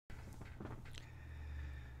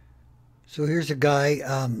So here's a guy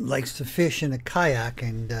likes to fish in a kayak,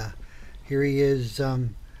 and here he is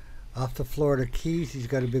off the Florida Keys. He's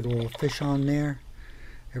got a big old fish on there.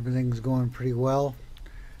 Everything's going pretty well.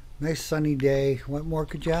 Nice sunny day. What more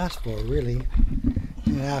could you ask for, really?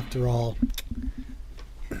 And after all,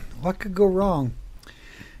 what could go wrong?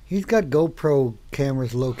 He's got GoPro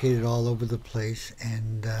cameras located all over the place,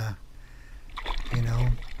 and you know,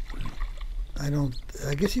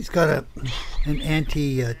 I guess he's got an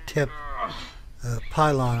anti-tip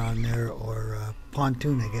pylon on there, or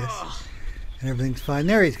pontoon, I guess, and everything's fine.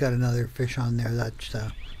 There, he's got another fish on there. That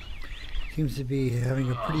seems to be having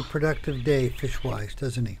a pretty productive day fish-wise,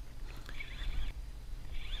 doesn't he?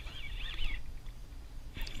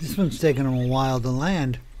 This one's taking him a while to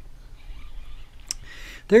land.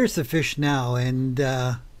 There's the fish now, and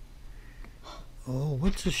oh,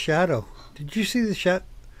 what's the shadow? Did you see the shadow?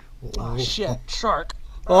 Oh shit, shark.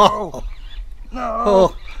 Oh,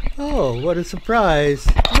 No. oh, what a surprise.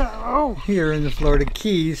 No. Here in the Florida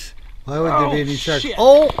Keys. Why would there be any sharks? Shit.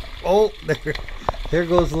 Oh, there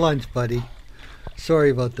goes lunch, buddy. Sorry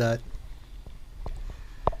about that.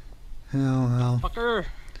 Oh, well. Fucker.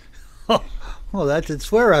 Oh, that's it.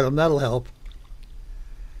 Swear at him. That'll help.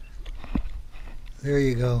 There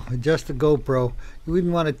you go. Adjust the GoPro. You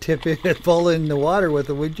wouldn't want to tip it and fall in the water with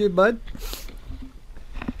it, would you, bud?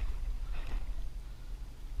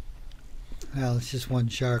 Well, it's just one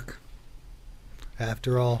shark.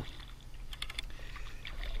 After all.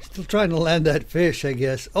 Still trying to land that fish, I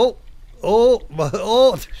guess. Oh,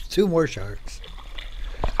 there's two more sharks.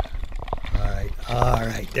 All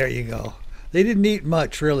right, there you go. They didn't eat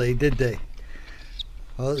much, really, did they?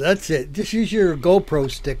 Oh, that's it. Just use your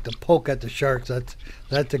GoPro stick to poke at the sharks.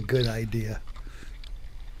 That's a good idea.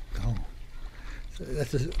 Oh,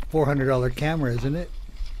 that's a $400 camera, isn't it?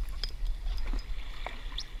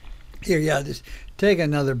 Here, yeah, just take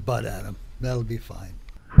another butt at him. That'll be fine.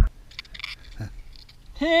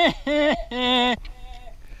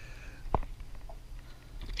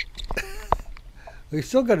 We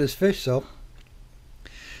still got his fish, though.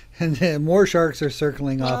 And then more sharks are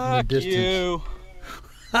circling off in the distance.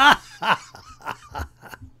 Fuck you.